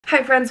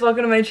Hi friends,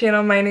 welcome to my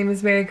channel. My name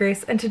is Mary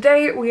Grace and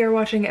today we are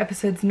watching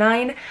episodes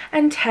 9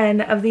 and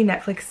 10 of the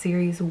Netflix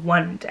series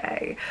One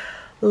Day.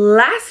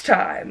 Last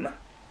time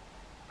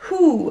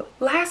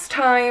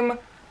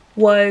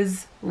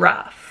was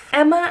rough.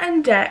 Emma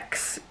and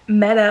Dex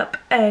met up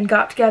and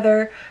got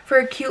together for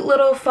a cute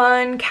little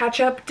fun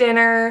catch-up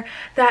dinner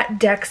that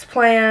Dex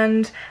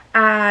planned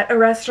at a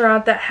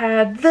restaurant that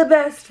had the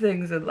best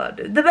things in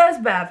London, the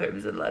best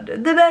bathrooms in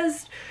London, the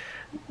best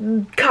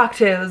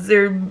cocktails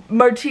or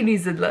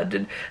martinis in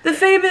London, the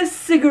famous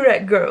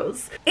cigarette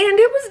girls. And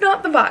it was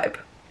not the vibe.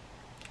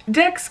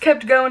 Dex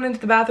kept going into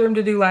the bathroom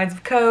to do lines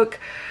of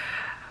coke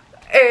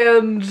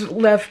and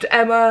left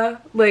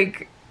Emma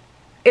like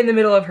in the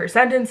middle of her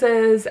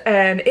sentences,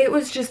 and it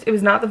was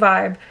not the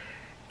vibe.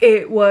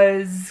 It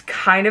was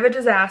kind of a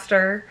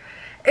disaster.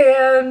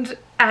 And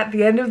at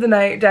the end of the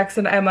night, Dex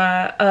and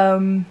Emma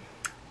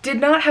did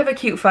not have a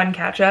cute fun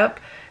catch up.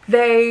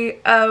 They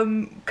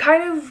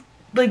kind of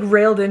like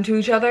railed into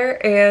each other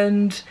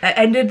and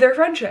ended their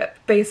friendship,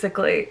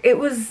 basically. It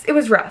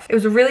was rough. It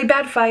was a really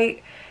bad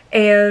fight,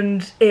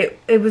 and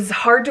it was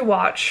hard to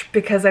watch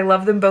because I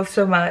love them both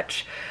so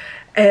much.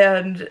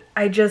 And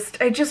I just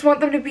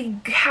want them to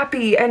be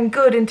happy and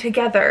good and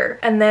together.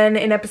 And then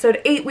in episode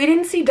 8, we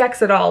didn't see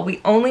Dex at all.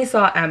 We only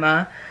saw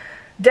Emma.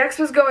 Dex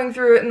was going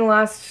through it in the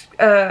last,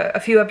 a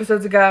few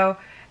episodes ago,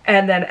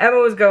 and then Emma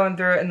was going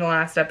through it in the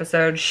last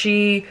episode.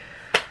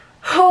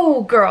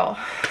 Oh girl,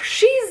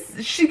 she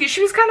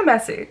was kind of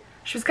messy.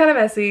 She was kind of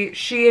messy.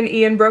 She and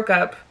Ian broke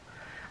up.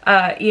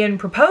 Ian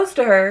proposed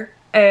to her,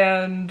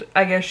 and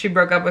I guess she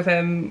broke up with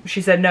him.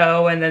 She said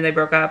no, and then they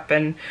broke up,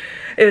 and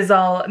it was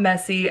all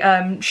messy.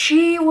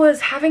 She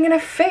was having an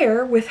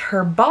affair with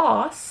her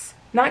boss.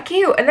 Not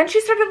cute. And then she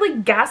started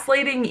like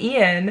gaslighting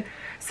Ian,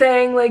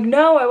 saying like,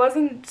 no, I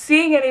wasn't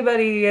seeing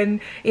anybody,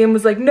 and Ian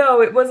was like, no,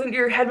 it wasn't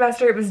your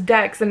headmaster, it was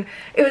Dex. And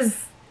it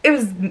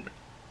was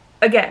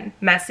again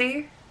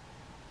messy,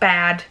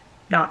 bad,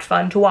 not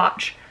fun to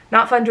watch,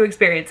 not fun to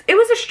experience. It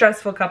was a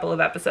stressful couple of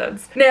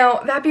episodes. Now,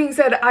 that being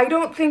said, I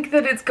don't think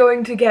that it's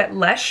going to get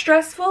less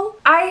stressful.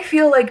 I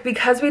feel like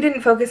because we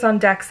didn't focus on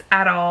Dex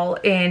at all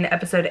in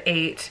episode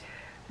 8,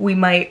 we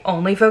might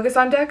only focus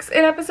on Dex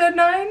in episode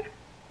 9.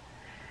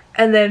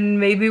 And then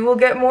maybe we'll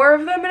get more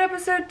of them in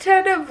episode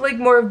 10, of like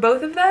more of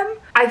both of them.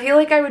 I feel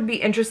like I would be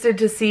interested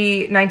to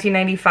see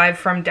 1995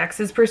 from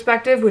Dex's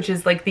perspective, which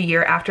is like the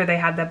year after they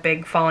had that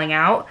big falling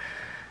out.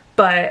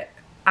 But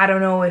I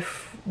don't know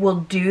if we'll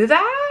do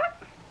that.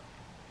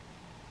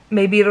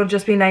 Maybe it'll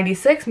just be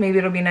 96, maybe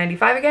it'll be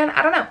 95 again,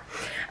 I don't know.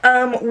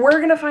 We're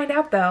gonna find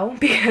out though,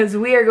 because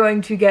we are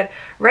going to get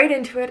right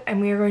into it, and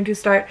we are going to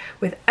start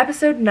with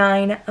episode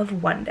 9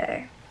 of One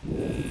Day.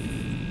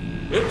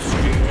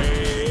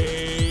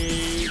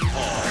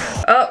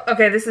 Oh,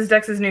 okay, this is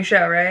Dex's new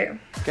show, right?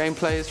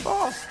 Gameplay is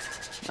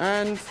fast,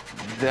 and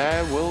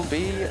there will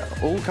be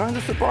all kinds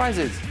of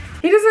surprises.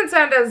 He doesn't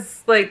sound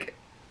as, like,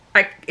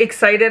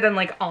 excited and,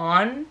 like,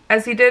 on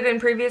as he did in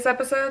previous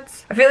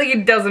episodes. I feel like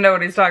he doesn't know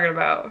what he's talking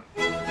about.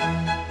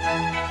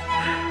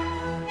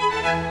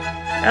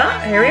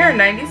 Oh, here we are,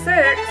 96.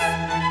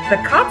 The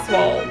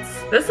Cotswolds.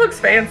 This looks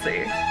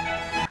fancy.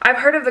 I've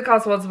heard of the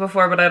Cotswolds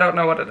before, but I don't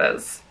know what it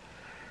is.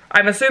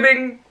 I'm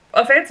assuming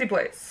a fancy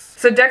place.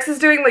 So Dex is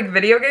doing like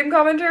video game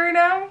commentary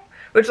now,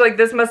 which like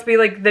this must be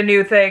like the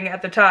new thing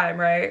at the time,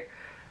 right?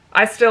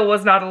 I still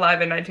was not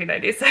alive in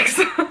 1996.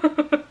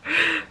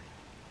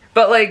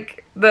 But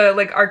like the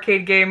like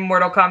arcade game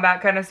Mortal Kombat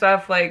kind of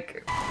stuff,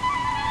 like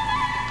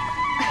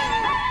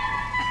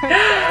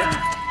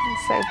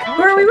So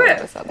who are we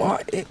with?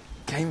 What? It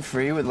came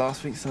free with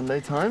last week's Sunday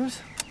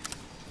Times?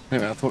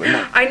 Anyway, I thought it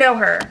might. I know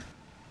her.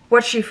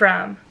 What's she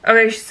from?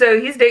 Okay,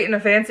 so he's dating a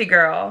fancy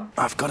girl.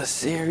 I've got a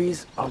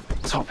series of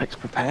topics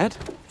prepared.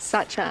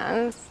 Such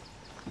as?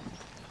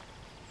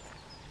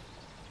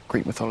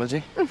 Greek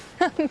mythology.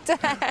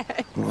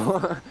 Dad.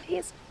 What?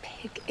 He's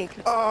big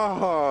igloo.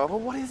 Oh, well,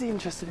 what is he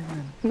interested in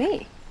then?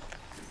 Me.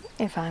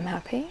 If I'm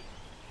happy,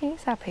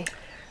 he's happy.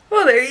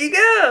 Well, there you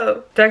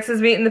go. Dex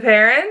is meeting the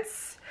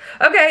parents.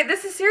 Okay,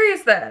 this is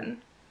serious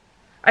then.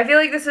 I feel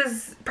like this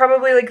is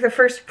probably like the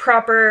first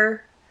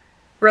proper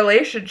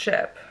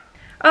relationship.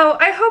 Oh,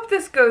 I hope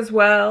this goes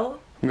well.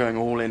 I'm going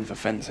all in for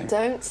fencing.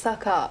 Don't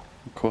suck up.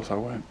 Of course I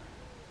won't.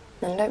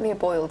 And don't be a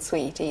boiled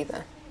sweet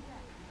either.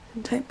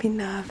 And don't be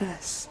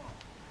nervous.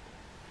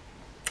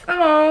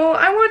 Oh,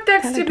 I want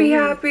Dex They'll to be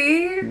adore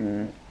happy.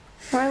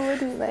 Why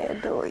wouldn't they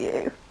adore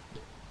you?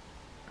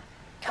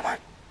 Come on.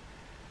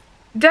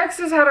 Dex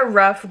has had a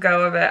rough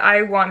go of it.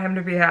 I want him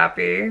to be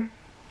happy.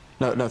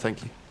 No,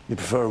 thank you. You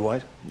prefer a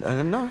white? No.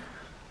 Not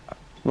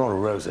a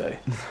rosé.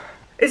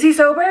 Is he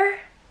sober?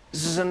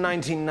 This is a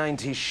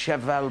 1990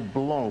 Cheval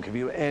Blanc. Have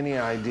you any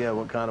idea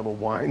what kind of a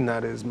wine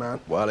that is,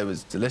 man? Well, it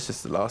was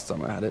delicious the last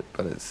time I had it,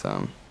 but it's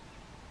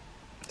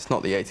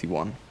not the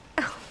 81.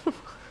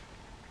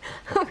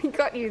 Oh, we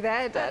got you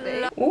there,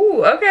 Daddy.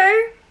 Ooh,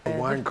 okay. A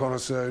wine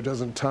connoisseur who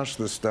doesn't touch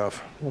the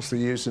stuff. What's the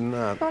use in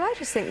that? Well, I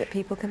just think that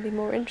people can be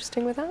more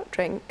interesting without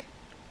drink.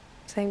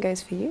 Same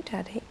goes for you,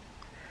 Daddy.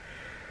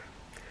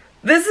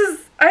 This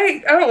is,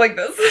 I don't like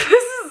this. This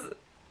is...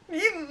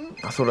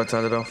 I thought I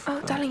turned it off.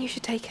 Oh, darling, you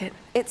should take it.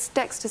 It's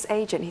Dexter's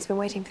agent. He's been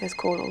waiting for this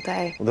call all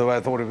day. Although I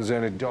thought it was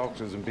only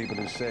doctors and people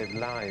who saved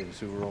lives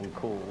who were on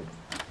call.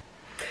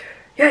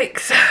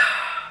 Yikes.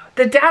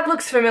 The dad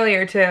looks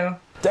familiar, too.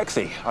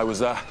 Dexy, I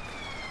was all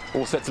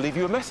set to leave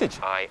you a message.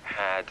 I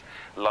had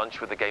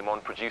lunch with the Game On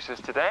producers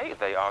today.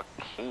 They are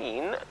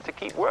keen to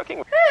keep working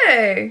with.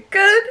 Hey,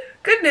 good.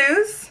 Good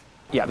news.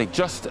 Yeah, they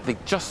just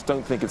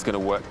don't think it's going to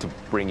work to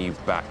bring you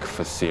back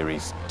for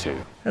series 2.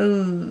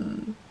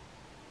 Ooh.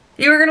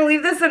 You were gonna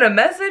leave this in a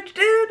message,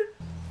 dude?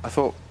 I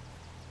thought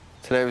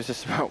today was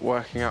just about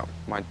working out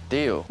my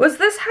deal. Was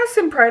this House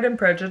in Pride and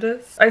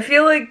Prejudice? I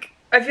feel like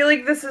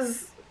this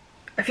is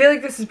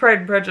Pride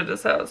and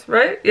Prejudice house,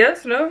 right?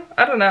 Yes? No?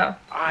 I don't know.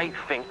 I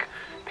think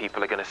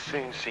people are going to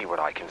soon see what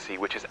I can see,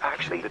 which is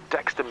actually that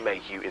Dexter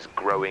Mayhew is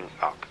growing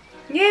up.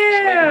 So maybe we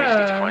just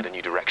need to Yeah. find a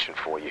new direction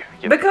for you.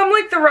 Become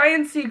like the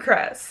Ryan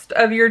Seacrest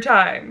of your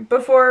time,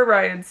 before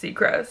Ryan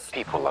Seacrest.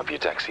 People love you,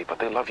 Dexy, but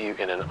they love you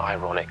in an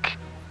ironic,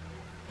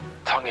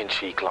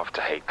 tongue-in-cheek,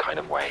 love-to-hate kind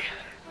of way.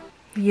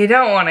 You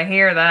don't want to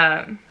hear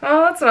that.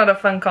 Oh, that's not a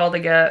fun call to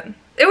get.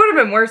 It would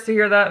have been worse to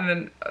hear that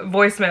in a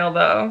voicemail,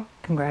 though.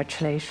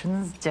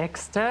 Congratulations,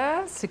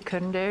 Dexter.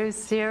 Secundo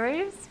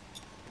series.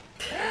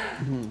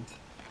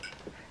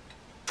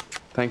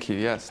 Thank you,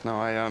 yes.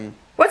 No,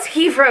 What's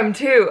he from,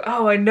 too?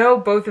 Oh, I know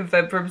both of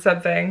them from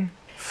something.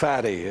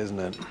 Fatty, isn't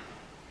it?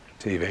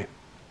 TV.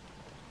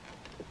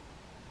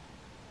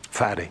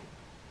 Fatty.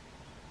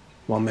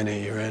 1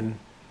 minute you're in.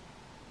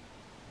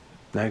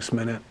 Next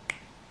minute,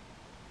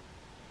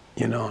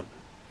 you're not.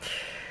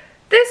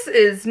 This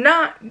is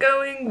not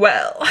going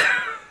well.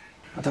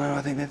 I don't know,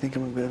 I think they think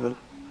I'm a bit of a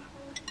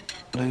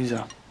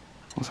loser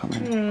or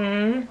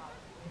something.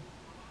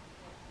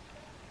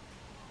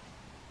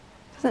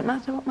 Does it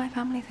matter what my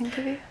family think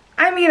of you?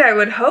 I mean, I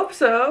would hope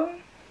so.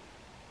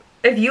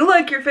 If you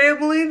like your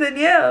family, then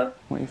yeah.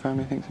 What your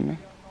family thinks of me?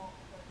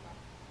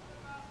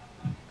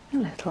 A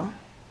little.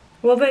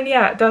 Well, then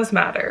yeah, it does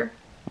matter.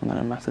 And then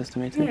it matters to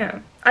me too. Yeah.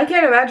 I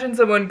can't imagine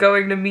someone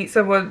going to meet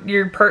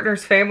your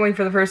partner's family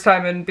for the first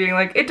time and being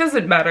like, it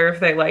doesn't matter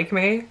if they like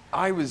me.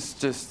 I was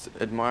just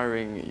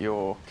admiring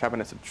your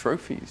cabinet of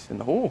trophies in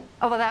the hall.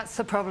 Oh, well, that's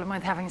the problem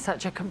with having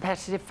such a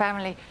competitive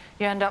family.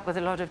 You end up with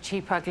a lot of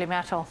cheap, ugly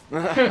metal.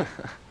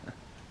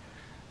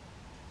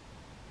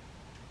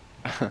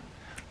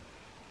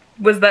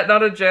 Was that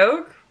not a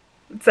joke?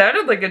 It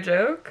sounded like a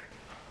joke.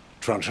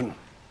 Truncheon.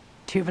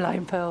 Two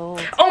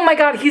blindfolds. Oh my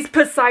god, he's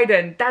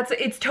Poseidon.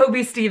 It's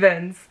Toby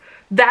Stevens.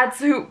 That's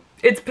who,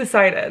 it's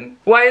Poseidon.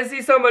 Why is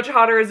he so much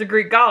hotter as a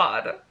Greek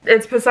god?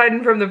 It's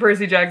Poseidon from the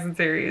Percy Jackson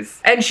series.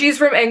 And she's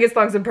from Angus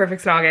Thongs and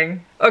Perfect Snogging.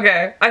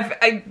 Okay,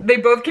 they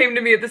both came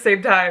to me at the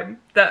same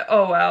time.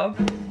 Oh wow.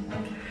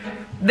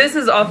 This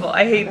is awful,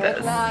 I hate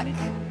this. Are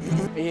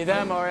you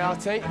there,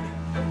 Moriarty?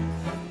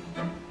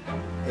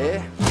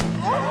 Here?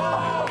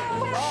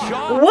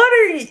 What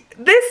are you,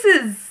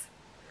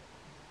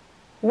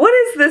 what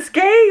is this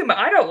game?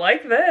 I don't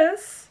like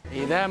this. Are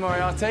you there,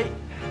 Moriarty?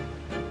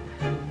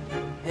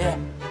 Here.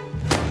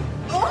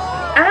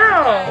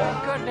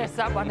 Ow. Goodness,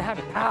 that one had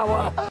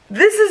power.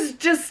 This is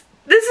just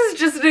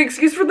an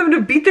excuse for them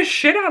to beat the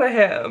shit out of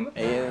him.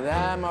 Are you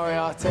there,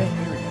 Moriarty?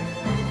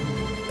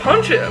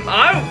 Punch him.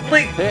 I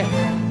like. Here.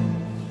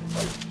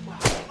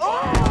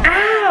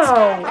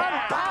 Ow.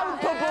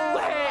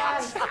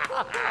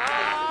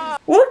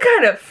 What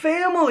kind of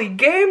family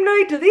game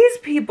night do these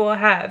people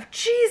have?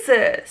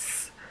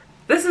 Jesus.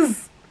 This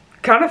is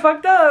kind of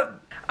fucked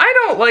up. I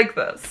don't like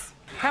this.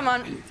 Come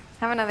on,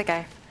 have another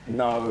go.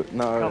 No.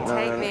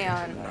 Take me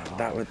on.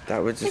 That would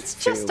just It's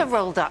just a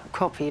rolled up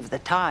copy of the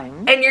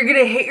Times. And you're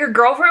gonna hit your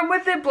girlfriend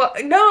with it?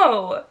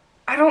 No.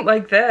 I don't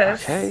like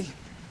this. Okay.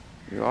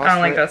 You I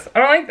don't like this. I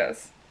don't like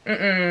this.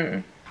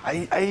 Are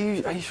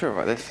you sure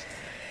about this?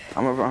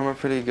 I'm a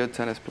pretty good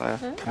tennis player.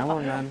 Come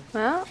on, man.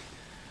 Well,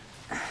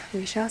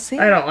 we shall see.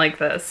 I don't like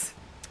this.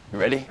 You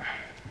ready?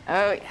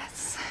 Oh,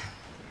 yes.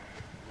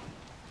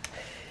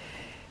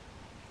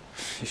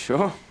 You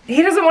sure?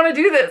 He doesn't want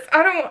to do this.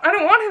 I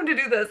don't want him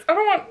to do this. I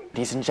don't want.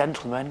 Ladies and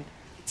gentlemen,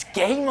 it's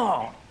game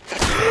on.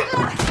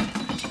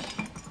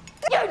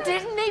 You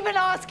didn't even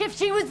ask if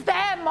she was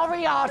there,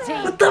 Moriarty.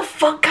 What the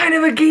fuck kind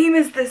of a game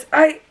is this?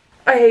 I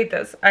hate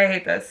this. I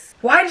hate this.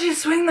 Why did you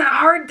swing that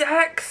hard,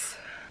 Dex?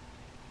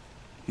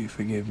 You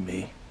forgive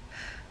me.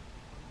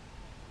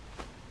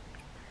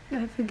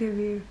 I forgive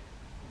you.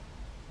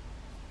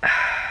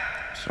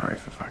 Sorry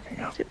for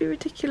fucking up. It'd be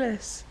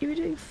ridiculous. You were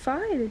doing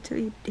fine until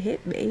you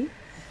hit me.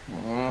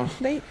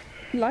 They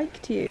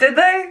liked you. Did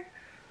they?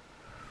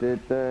 Did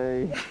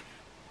they?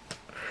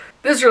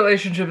 This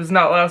relationship is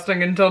not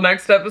lasting until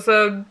next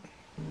episode.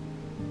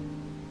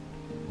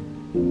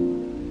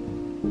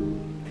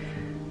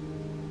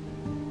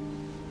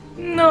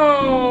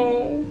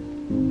 No.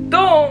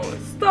 Don't.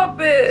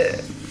 Stop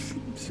it.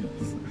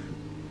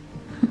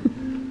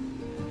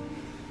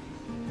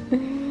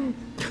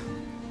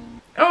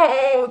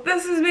 Oh,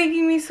 this is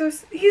making me so.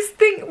 He's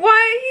thinking about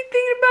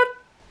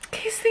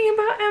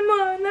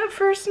Emma on that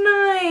first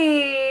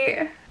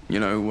night. You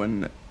know,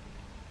 when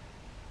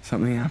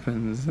something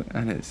happens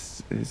and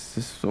it's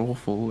just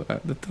awful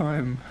at the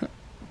time,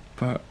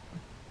 but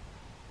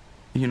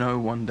you know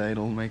one day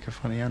it'll make a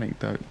funny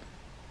anecdote.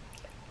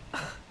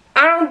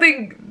 I don't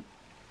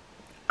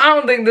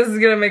think this is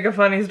gonna make a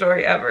funny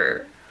story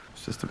ever. I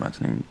was just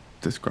imagining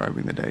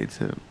describing the day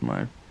to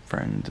my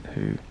friend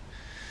who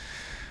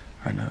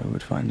I know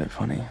would find it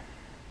funny.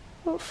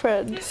 What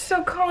friend? You're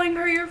still calling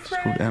her your She's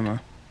friend? called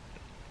Emma.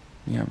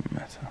 You haven't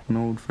met her. An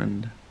old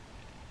friend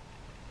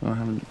I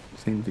haven't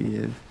seen for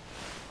years.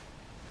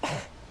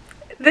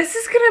 This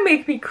is gonna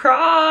make me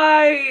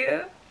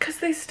cry. Because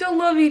they still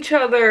love each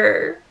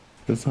other.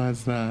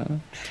 Besides that,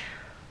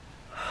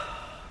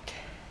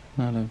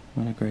 I had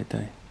a great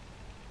day.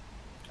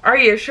 Are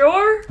you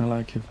sure? I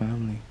like your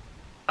family.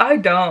 I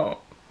don't.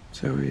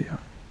 So are you.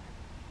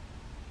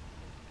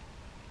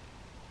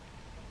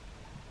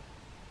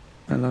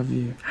 I love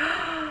you.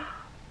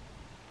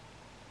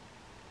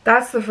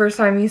 That's the first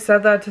time you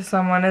said that to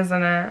someone,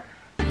 isn't it?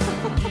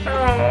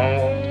 Oh.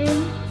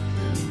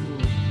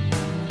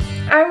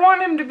 I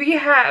want him to be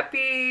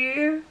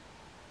happy.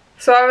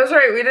 So I was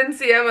right, we didn't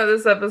see Emma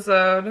this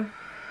episode.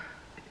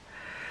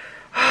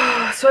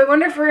 So I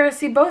wonder if we're gonna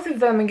see both of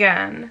them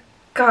again.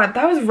 God,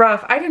 that was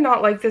rough. I did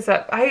not like this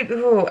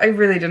I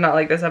really did not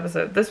like this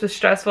episode. This was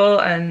stressful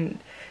and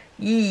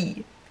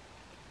yee.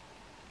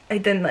 I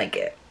didn't like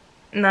it.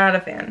 Not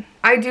a fan.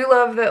 I do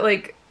love that,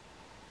 like,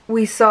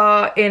 we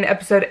saw in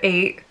episode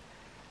 8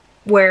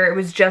 where it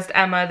was just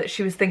Emma that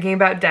she was thinking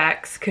about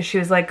Dex because she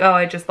was like, oh,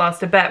 I just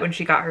lost a bet when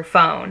she got her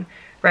phone,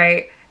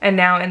 right? And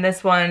now in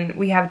this one,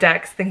 we have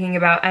Dex thinking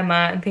about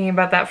Emma and thinking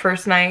about that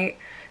first night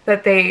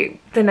that the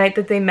night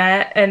that they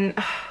met, and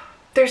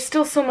there's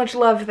still so much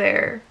love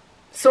there.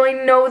 So I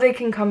know they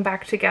can come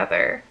back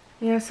together.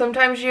 You know,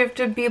 sometimes you have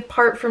to be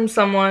apart from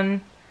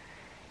someone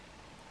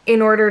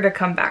in order to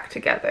come back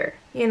together,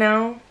 you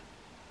know?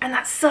 And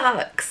that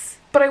sucks,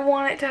 but I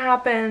want it to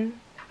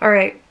happen. All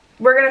right,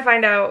 we're gonna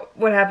find out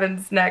what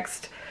happens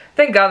next.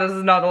 Thank God this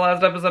is not the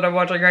last episode I'm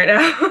watching right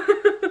now.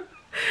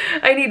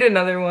 I need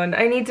another one.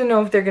 I need to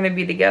know if they're gonna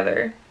be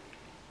together.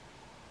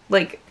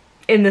 Like,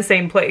 in the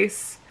same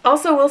place.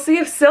 Also, we'll see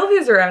if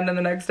Sylvia's around in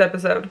the next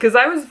episode, because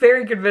I was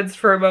very convinced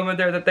for a moment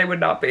there that they would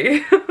not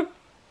be.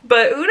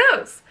 But who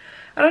knows?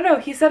 I don't know.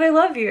 He said I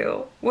love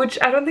you, which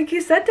I don't think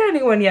he said to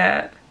anyone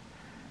yet.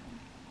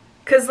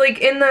 Because, like,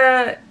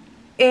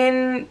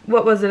 in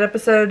what was it,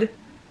 episode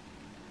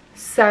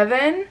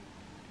 7?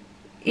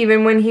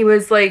 Even when he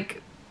was,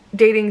 like,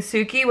 dating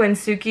Suki, when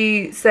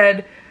Suki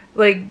said,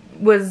 like,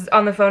 was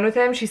on the phone with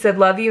him, she said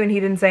love you, and he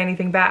didn't say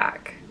anything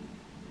back.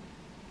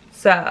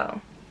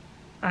 So,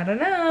 I don't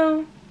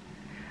know.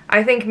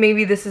 I think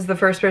maybe this is the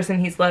first person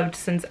he's loved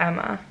since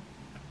Emma.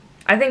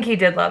 I think he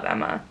did love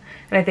Emma,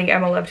 and I think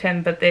Emma loved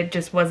him, but it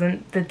just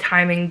wasn't, the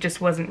timing just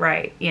wasn't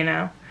right, you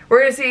know? We're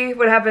gonna see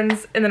what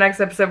happens in the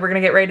next episode. We're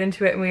gonna get right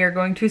into it, and we are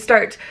going to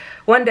start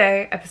One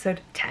Day,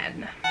 episode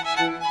 10.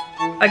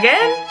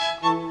 Again?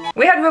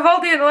 We had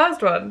Vivaldi in the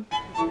last one.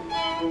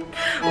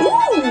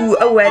 Ooh,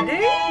 a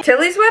wedding?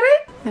 Tilly's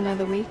wedding?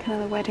 Another week,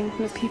 another wedding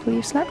from the people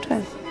you slept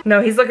with.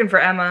 No, he's looking for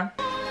Emma.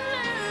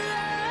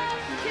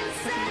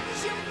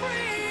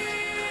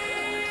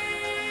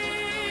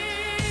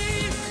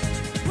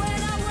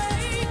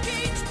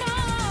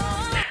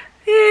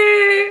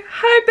 Hey,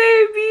 hi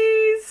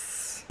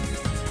babies.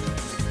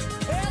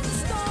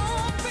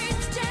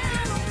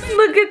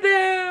 Look at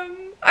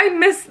them. I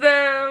miss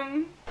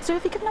them. So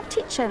have you given up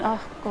teaching?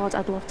 Oh God,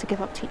 I'd love to give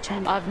up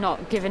teaching. I've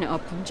not given it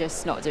up, I'm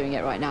just not doing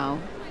it right now.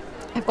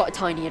 I've got a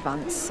tiny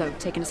advance, so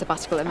taking a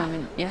sabbatical at the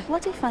moment, yeah.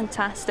 Bloody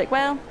fantastic.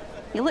 Well,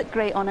 you look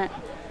great on it.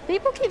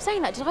 People keep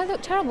saying that. Did I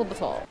look terrible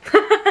before?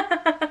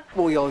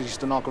 Well, we all used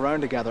to knock around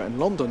together in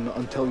London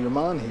until your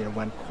man here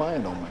went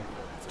quiet on me.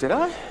 Did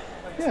I?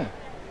 Yeah.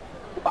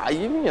 Well,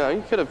 you know,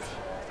 you could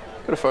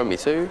have phoned me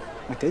too.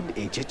 I did,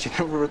 Egypt. You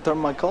never returned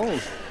my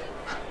calls.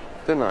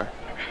 Didn't I?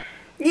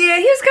 Yeah,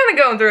 he was kind of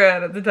going through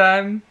it at the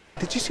time.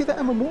 Did you see that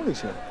Emma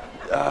Morley's here?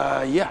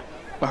 Yeah.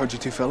 I heard you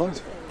two fell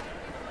out.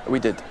 We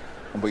did.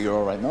 But you're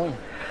all right now.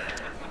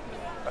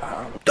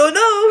 Don't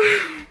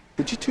know.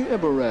 Did you two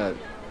ever,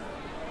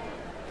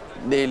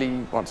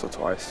 Nearly once or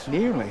twice.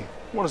 Nearly?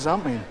 What does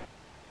that mean?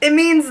 It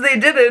means they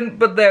didn't,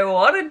 but they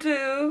wanted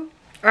to.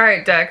 All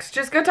right, Dex,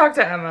 just go talk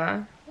to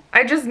Emma.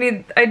 I just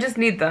need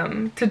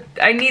them to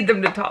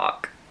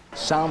talk.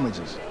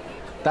 Sandwiches.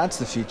 That's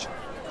the future.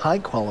 High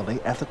quality,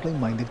 ethically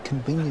minded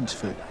convenience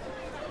food.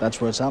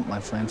 That's where it's at, my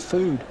friend.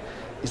 Food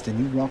is the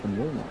new rock and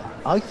roll.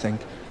 I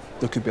think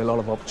there could be a lot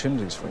of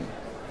opportunities for you.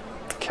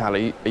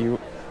 Callie, are you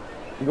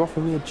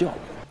offering me a job?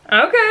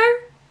 Okay.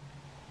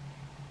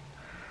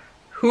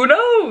 Who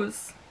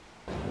knows?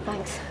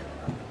 Thanks.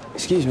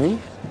 Excuse me?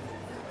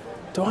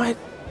 Do I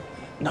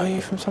know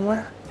you from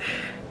somewhere?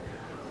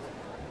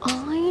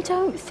 I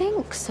don't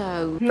think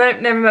so.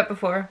 Nope, never met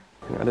before.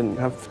 I didn't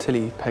have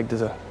Tilly pegged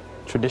as a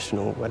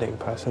traditional wedding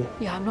person.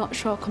 Yeah, I'm not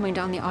sure coming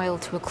down the aisle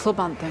to a club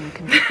anthem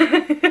can...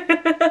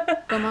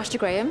 Go, Master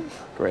Graham.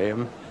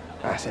 Graham.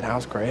 I said,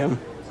 how's Graham?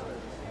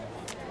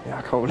 Yeah,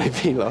 I can't believe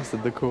he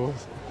lasted the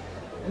course.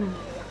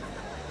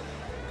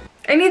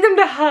 I need them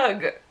to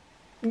hug.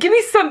 Give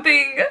me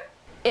something.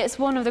 It's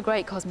one of the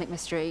great cosmic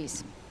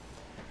mysteries.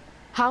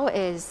 How it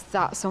is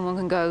that someone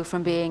can go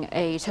from being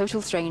a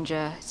total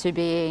stranger to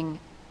being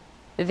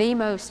the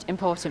most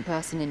important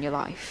person in your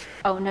life.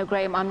 Oh no,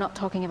 Graham, I'm not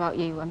talking about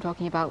you, I'm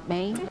talking about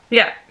me.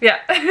 Yeah.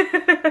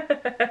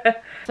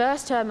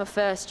 First term of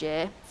first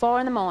year, 4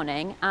 in the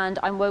morning, and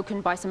I'm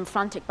woken by some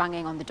frantic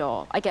banging on the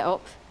door. I get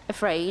up,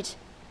 afraid,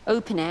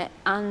 open it,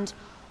 and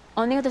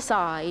on the other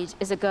side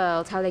is a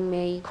girl telling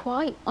me,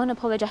 quite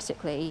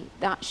unapologetically,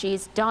 that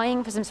she's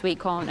dying for some sweet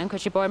corn and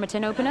could she borrow my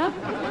tin opener?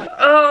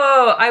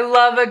 Oh, I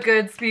love a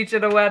good speech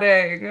at a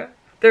wedding.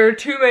 There are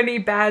too many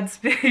bad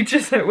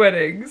speeches at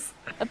weddings.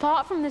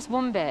 Apart from this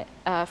one bit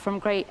from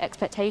Great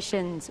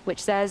Expectations,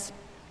 which says,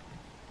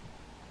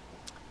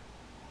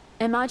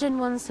 imagine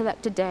one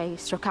selected day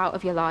struck out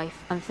of your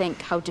life and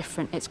think how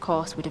different its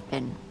course would have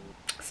been.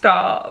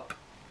 Stop.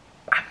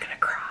 I'm gonna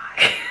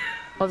cry.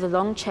 Or the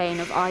long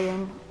chain of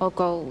iron or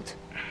gold,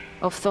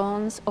 of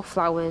thorns or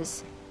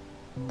flowers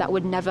that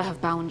would never have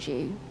bound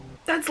you.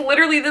 That's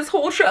literally this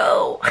whole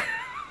show.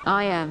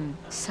 I am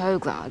so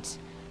glad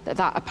that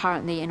that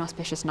apparently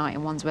inauspicious night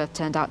in Wandsworth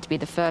turned out to be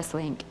the first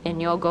link in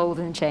your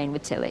golden chain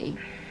with Tilly.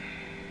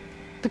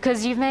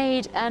 Because you've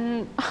made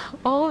an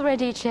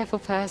already cheerful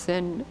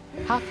person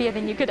happier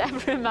than you could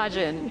ever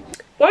imagine.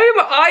 Why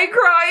am I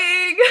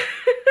crying?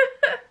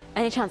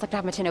 Any chance I could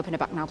have my tin opener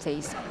back now,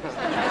 please?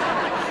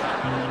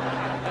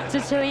 To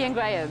Tilly and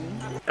Graham.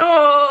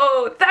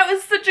 Oh, that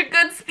was such a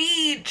good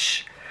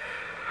speech.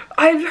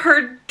 I've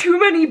heard too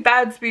many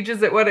bad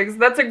speeches at weddings.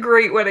 That's a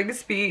great wedding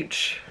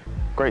speech.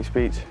 Great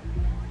speech.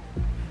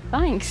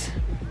 Thanks.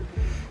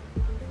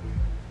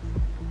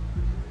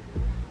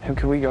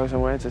 Can we go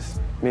somewhere,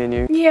 just me and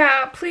you?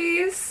 Yeah,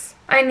 please.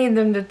 I need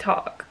them to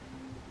talk.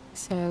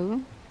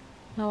 So,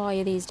 how are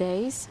you these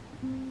days?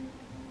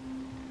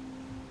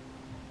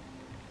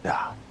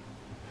 Yeah.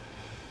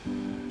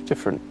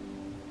 Different.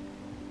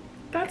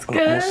 That's A lot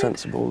more good.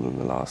 sensible than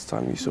the last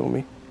time you saw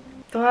me.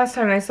 The last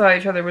time I saw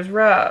each other was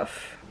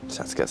rough. Just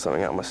had to get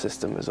something out of my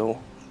system is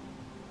all.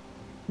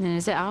 And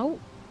is it out?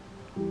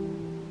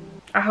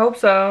 I hope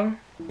so.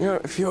 You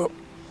know, if you're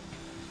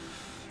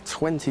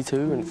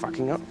 22 and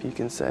fucking up, you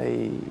can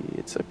say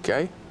it's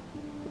okay.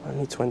 I'm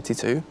only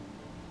 22.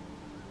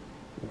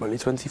 I'm only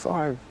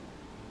 25.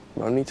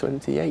 I'm only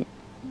 28.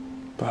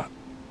 But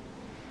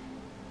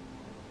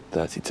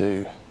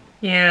 32.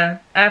 Yeah,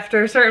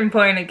 after a certain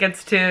point it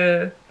gets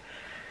to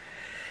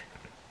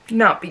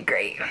not be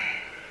great.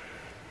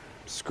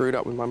 Screwed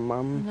up with my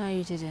mum. No,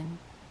 you didn't.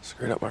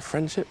 Screwed up my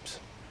friendships.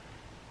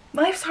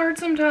 Life's hard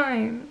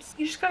sometimes.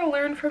 You just gotta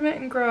learn from it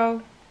and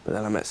grow. But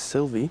then I met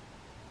Sylvie.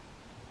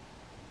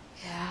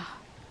 Yeah.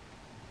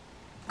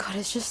 God,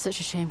 it's just such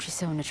a shame she's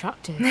so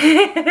unattractive.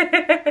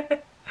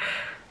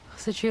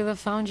 So true love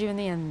found you in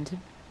the end.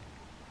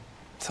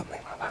 Something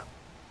like that.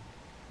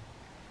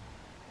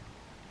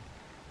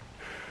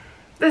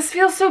 This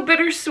feels so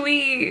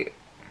bittersweet.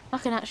 I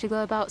can actually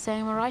go about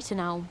saying I'm a writer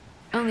now.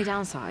 Only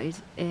downside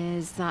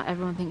is that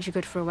everyone thinks you're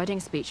good for a wedding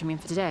speech. I mean,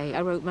 for today,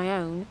 I wrote my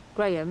own,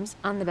 Graham's,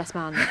 and the best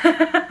man.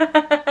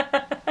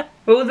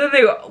 Well, then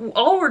they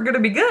all were gonna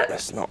be good.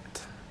 Best not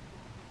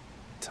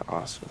to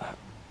ask for that.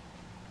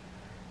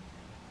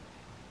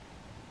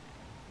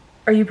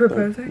 Are you So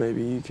proposing?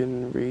 maybe you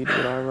can read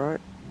what I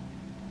write.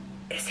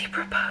 Is he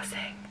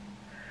proposing?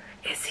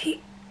 Is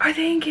he? Are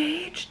they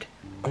engaged?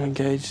 I'm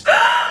engaged.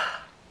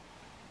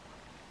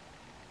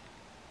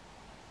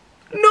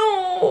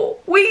 No,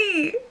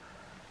 wait.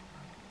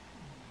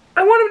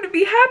 I want him to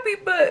be happy,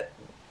 but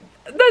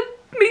that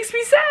makes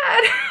me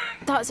sad.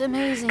 That's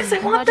amazing. Because I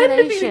want them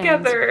to be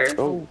together.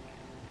 Oh.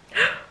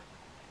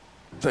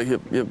 So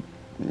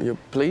you're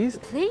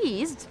pleased?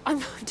 Pleased?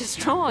 I'm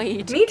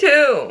destroyed. Me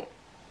too.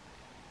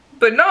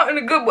 But not in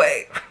a good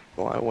way.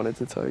 Well, I wanted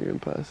to tell you in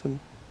person.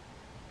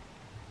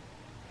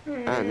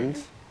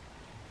 And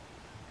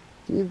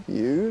give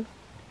you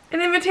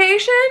an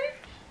invitation?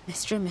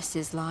 Mr. and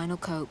Mrs. Lionel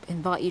Cope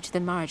invite you to the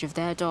marriage of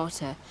their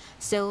daughter,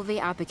 Sylvie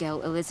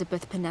Abigail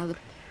Elizabeth Penelope.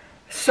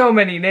 So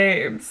many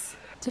names.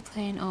 To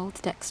play an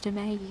old Dexter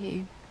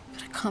Mayhew.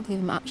 But I can't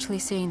believe I'm actually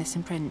seeing this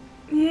in print.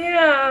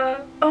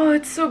 Yeah. Oh,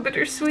 it's so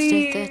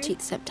bittersweet. Today,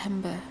 13th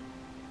September.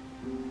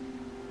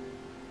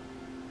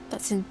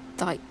 That's in,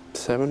 like...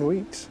 7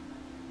 weeks.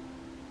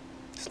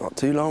 It's not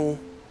too long.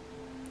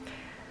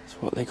 It's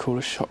what they call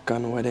a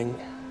shotgun wedding.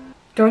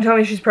 Don't tell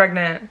me she's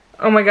pregnant.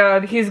 Oh my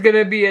god, he's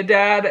gonna be a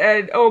dad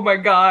and oh my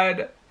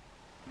god.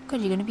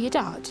 God, you're gonna be a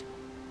dad?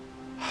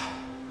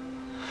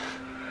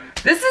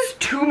 This is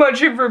too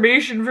much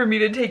information for me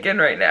to take in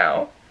right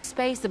now.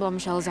 Space the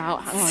bombshells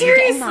out. Hang on, Seriously? you're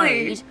getting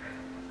married.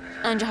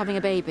 And you're having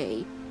a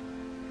baby.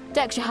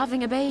 Dex, you're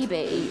having a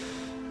baby.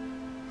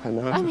 I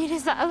know. I mean,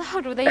 is that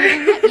allowed? Were they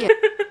even met yet?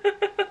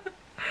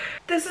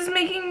 This is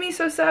making me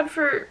so sad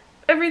for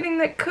everything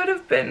that could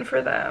have been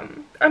for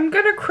them. I'm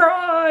gonna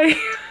cry.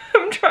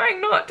 I'm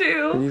trying not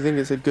to. And you think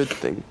it's a good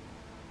thing?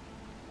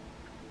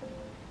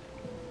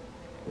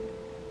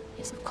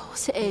 Yes, of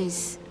course it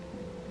is.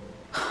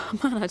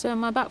 Man, I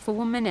turned my back for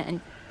 1 minute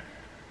and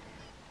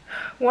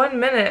 1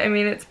 minute. I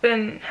mean, it's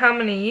been how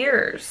many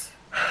years?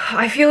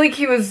 I feel like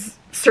he was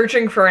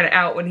searching for an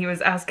out when he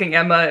was asking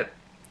Emma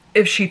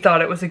if she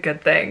thought it was a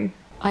good thing.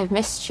 I've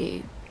missed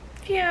you.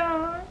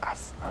 Yeah.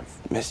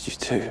 I've missed you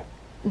too.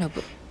 No,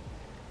 but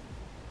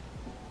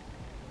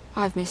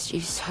I've missed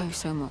you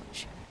so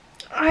much.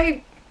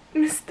 I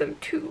missed them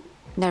too.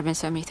 There have been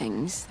so many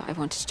things that I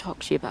wanted to talk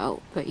to you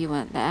about, but you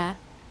weren't there.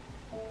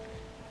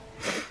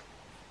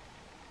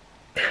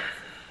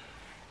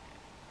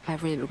 I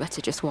really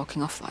regretted just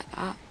walking off like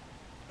that.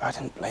 I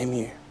didn't blame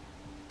you.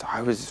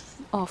 I was...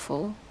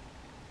 Awful.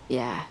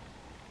 Yeah.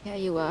 Yeah,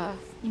 you were.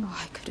 You know,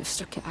 I could have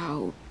stuck it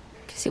out.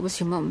 Because it was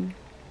your mum.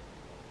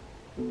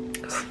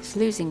 It's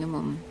losing your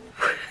mum.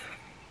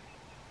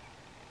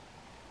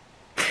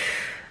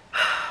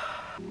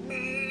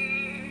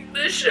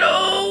 The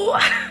show!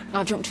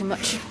 I've drunk too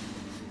much.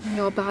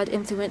 You're a bad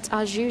influence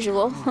as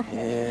usual.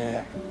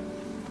 Yeah.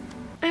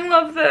 I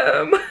love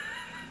them.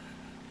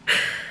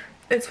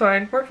 It's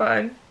fine. We're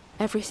fine.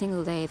 Every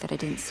single day that I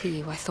didn't see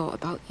you, I thought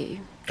about you.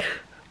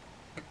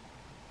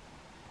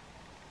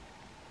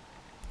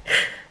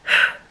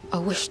 I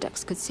wish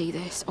Dex could see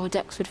this, or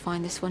Dex would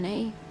find this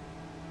funny.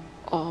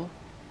 Or,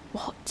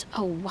 what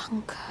a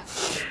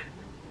wanker.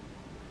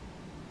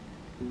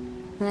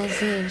 And then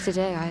seeing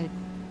today, I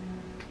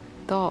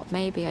thought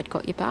maybe I'd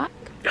got you back.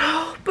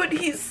 Oh, but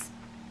he's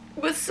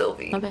with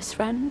Sylvie. My best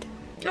friend.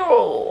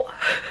 Oh.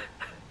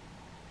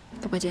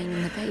 The wedding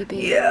and the baby.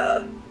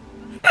 Yeah.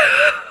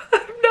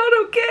 I'm not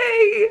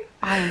okay.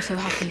 I am so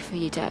happy for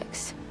you,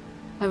 Dex.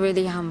 I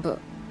really am, but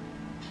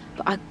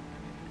I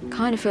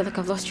kind of feel like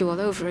I've lost you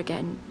all over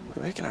again.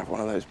 We can have one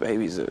of those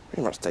babies that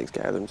pretty much takes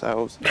care of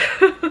themselves.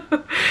 Leave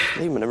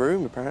them in a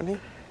room, apparently.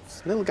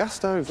 It's a little gas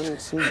stove and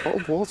some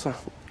bottled water.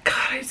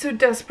 God, I so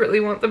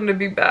desperately want them to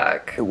be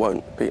back. It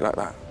won't be like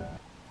that.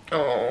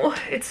 Oh,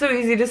 it's so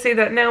easy to say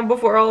that now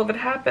before all of it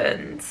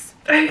happens.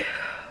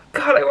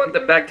 God, I want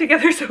them back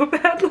together so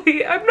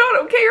badly. I'm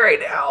not okay right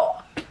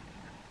now.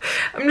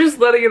 I'm just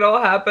letting it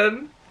all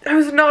happen. I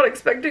was not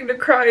expecting to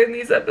cry in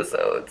these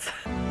episodes.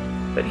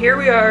 But here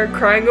we are,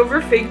 crying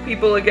over fake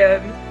people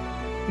again.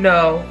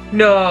 No,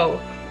 no.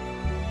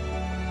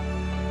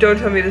 Don't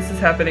tell me this is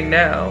happening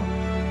now.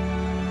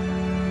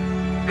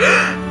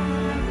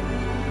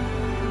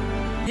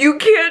 You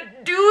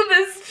can't do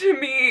this to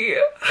me.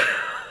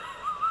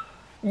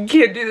 You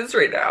can't do this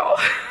right now.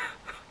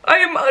 I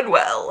am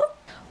unwell.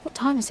 What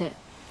time is it?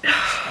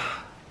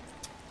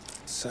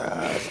 It's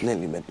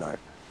nearly midnight.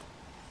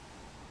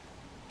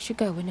 Should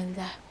go, we're nearly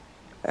there.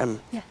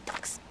 Yeah,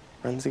 thanks.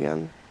 Friends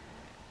again?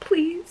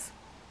 Please.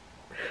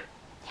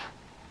 Yeah.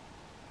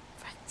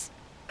 Friends.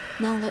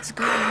 Now let's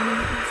go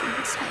and nothing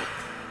to say.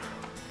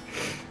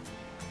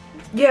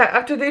 Yeah,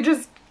 after they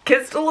just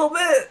kissed a little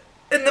bit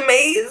in the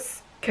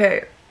maze.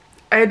 Okay,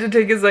 I had to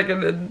take a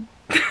second and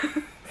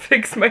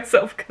fix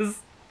myself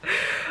because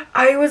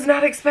I was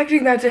not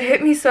expecting that to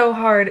hit me so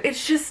hard.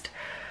 It's just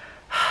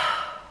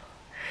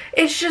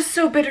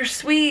so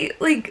bittersweet.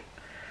 Like,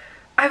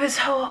 I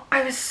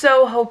was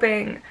so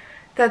hoping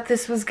that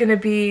this was gonna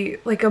be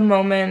like a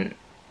moment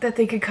that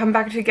they could come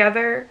back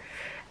together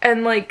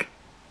and like,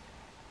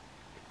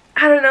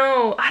 I don't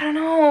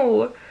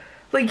know.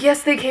 Like,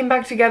 yes, they came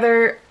back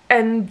together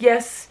and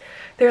yes,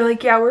 they're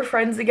like, yeah, we're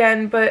friends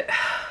again, but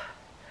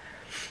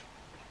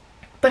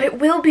it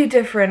will be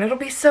different. It'll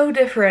be so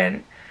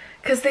different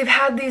because they've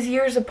had these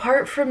years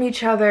apart from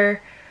each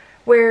other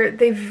where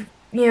they've,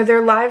 you know,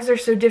 their lives are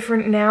so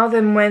different now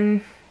than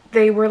when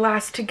they were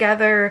last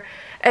together,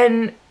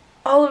 and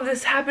all of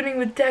this happening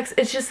with Dex,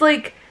 it's just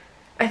like,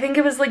 I think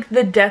it was like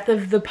the death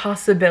of the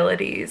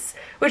possibilities,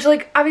 which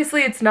like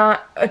obviously it's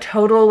not a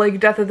total like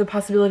death of the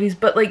possibilities,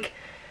 but like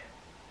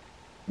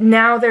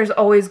now there's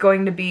always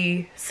going to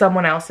be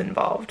someone else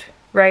involved,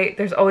 right?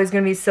 There's always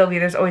going to be Sylvie,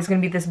 there's always going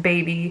to be this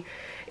baby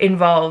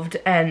involved,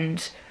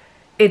 and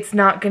it's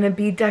not going to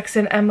be Dex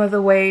and Emma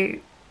the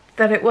way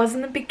that it was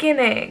in the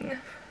beginning.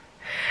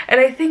 And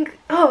I think,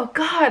 oh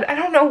God, I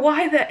don't know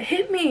why that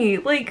hit me.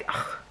 Like,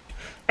 ugh,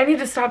 I need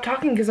to stop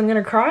talking because I'm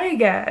gonna cry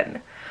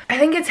again. I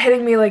think it's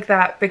hitting me like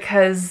that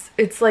because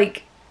it's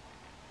like,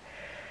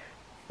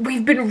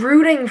 we've been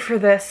rooting for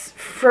this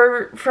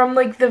from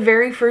like the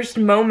very first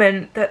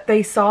moment that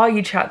they saw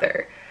each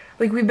other.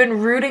 Like, we've been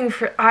rooting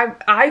for,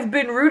 I've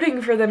been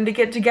rooting for them to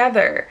get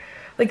together.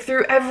 Like,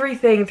 through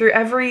everything, through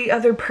every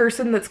other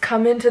person that's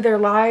come into their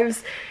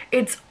lives,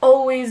 it's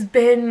always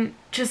been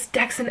just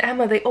Dex and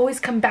Emma. They always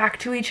come back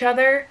to each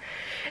other,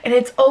 and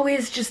it's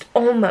always just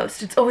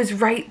almost, it's always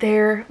right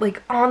there,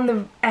 like on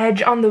the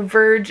edge, on the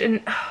verge,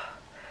 and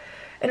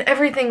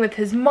everything with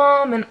his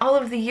mom and all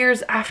of the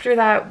years after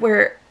that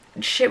where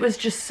shit was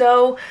just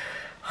so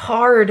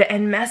hard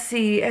and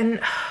messy, and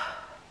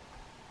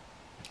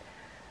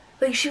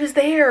like, she was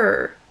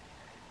there.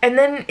 And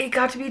then it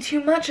got to be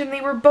too much and they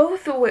were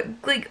both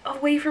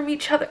away from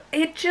each other.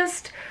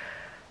 It's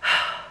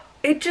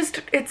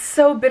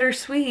so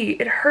bittersweet.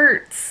 It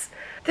hurts.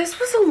 This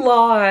was a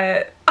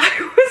lot.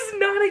 I was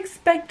not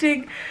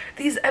expecting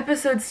these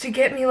episodes to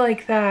get me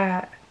like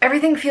that.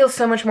 Everything feels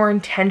so much more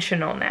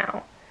intentional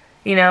now.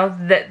 You know,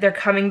 that they're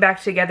coming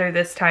back together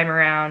this time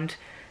around.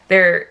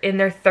 They're in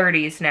their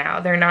 30s now.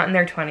 They're not in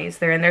their 20s.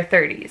 They're in their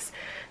 30s.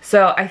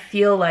 So I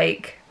feel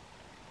like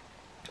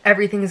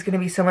everything is going to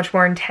be so much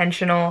more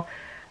intentional.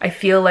 I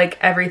feel like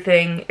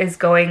everything is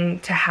going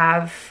to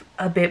have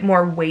a bit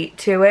more weight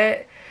to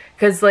it.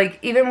 Because, like,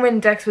 even when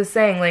Dex was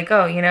saying, like,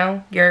 oh, you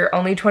know, you're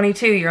only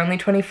 22, you're only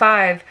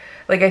 25,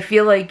 like, I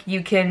feel like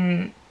you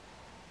can,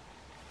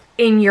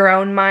 in your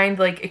own mind,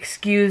 like,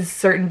 excuse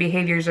certain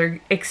behaviors or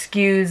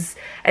excuse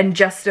and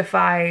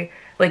justify,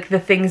 like, the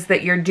things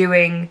that you're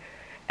doing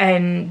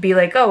and be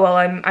like, oh, well,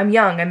 I'm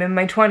young, I'm in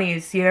my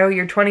 20s, you know,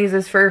 your 20s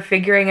is for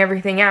figuring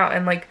everything out,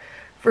 and, like,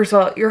 first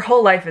of all, your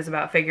whole life is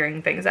about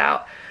figuring things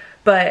out,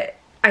 but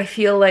I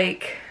feel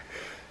like,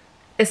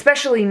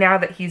 especially now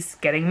that he's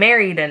getting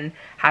married and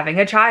having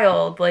a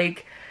child,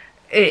 like,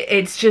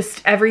 it's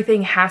just,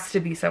 everything has to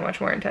be so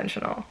much more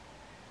intentional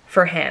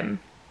for him.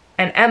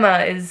 And Emma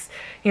is,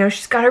 you know,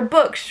 she's got her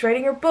book, she's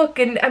writing her book,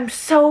 and I'm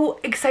so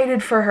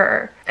excited for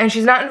her. And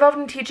she's not involved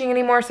in teaching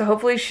anymore, so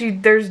hopefully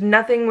there's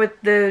nothing with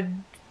the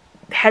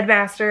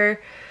headmaster,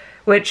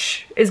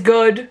 which is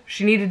good.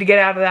 She needed to get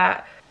out of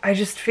that. I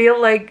just feel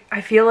like,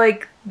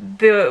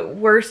 the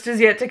worst is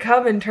yet to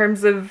come in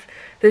terms of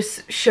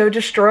this show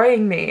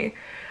destroying me.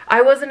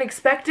 I wasn't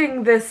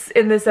expecting this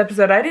in this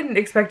episode. I didn't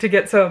expect to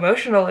get so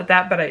emotional at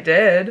that, but I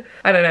did.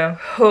 I don't know.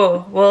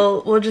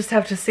 Oh, we'll just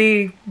have to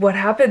see what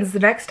happens the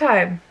next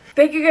time.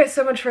 Thank you guys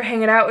so much for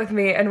hanging out with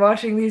me and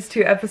watching these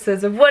 2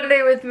 episodes of One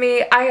Day with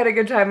me. I had a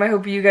good time. I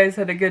hope you guys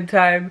had a good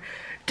time.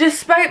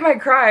 Despite my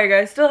crying,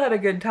 I still had a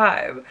good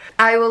time.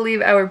 I will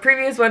leave our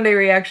previous One Day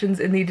reactions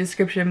in the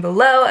description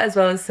below, as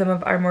well as some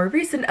of our more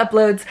recent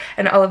uploads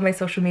and all of my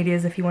social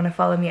medias if you want to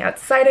follow me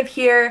outside of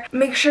here.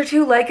 Make sure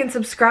to like and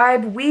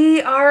subscribe.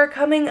 We are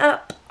coming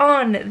up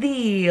on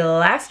the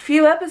last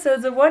few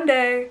episodes of One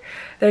Day.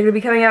 They're going to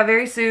be coming out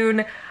very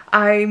soon.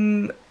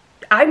 I'm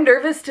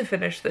nervous to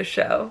finish this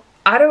show.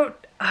 I don't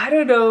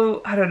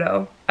know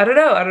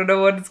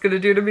what it's going to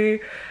do to me,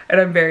 and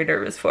I'm very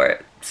nervous for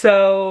it.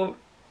 So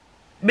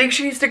make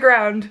sure you stick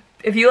around.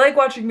 If you like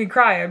watching me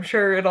cry, I'm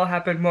sure it'll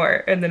happen more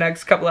in the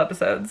next couple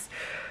episodes,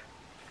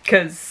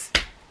 because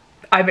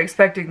I'm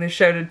expecting this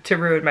show to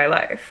ruin my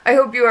life. I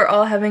hope you are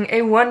all having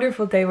a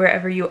wonderful day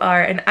wherever you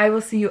are, and I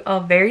will see you all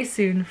very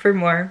soon for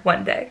more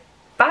One Day.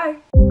 Bye!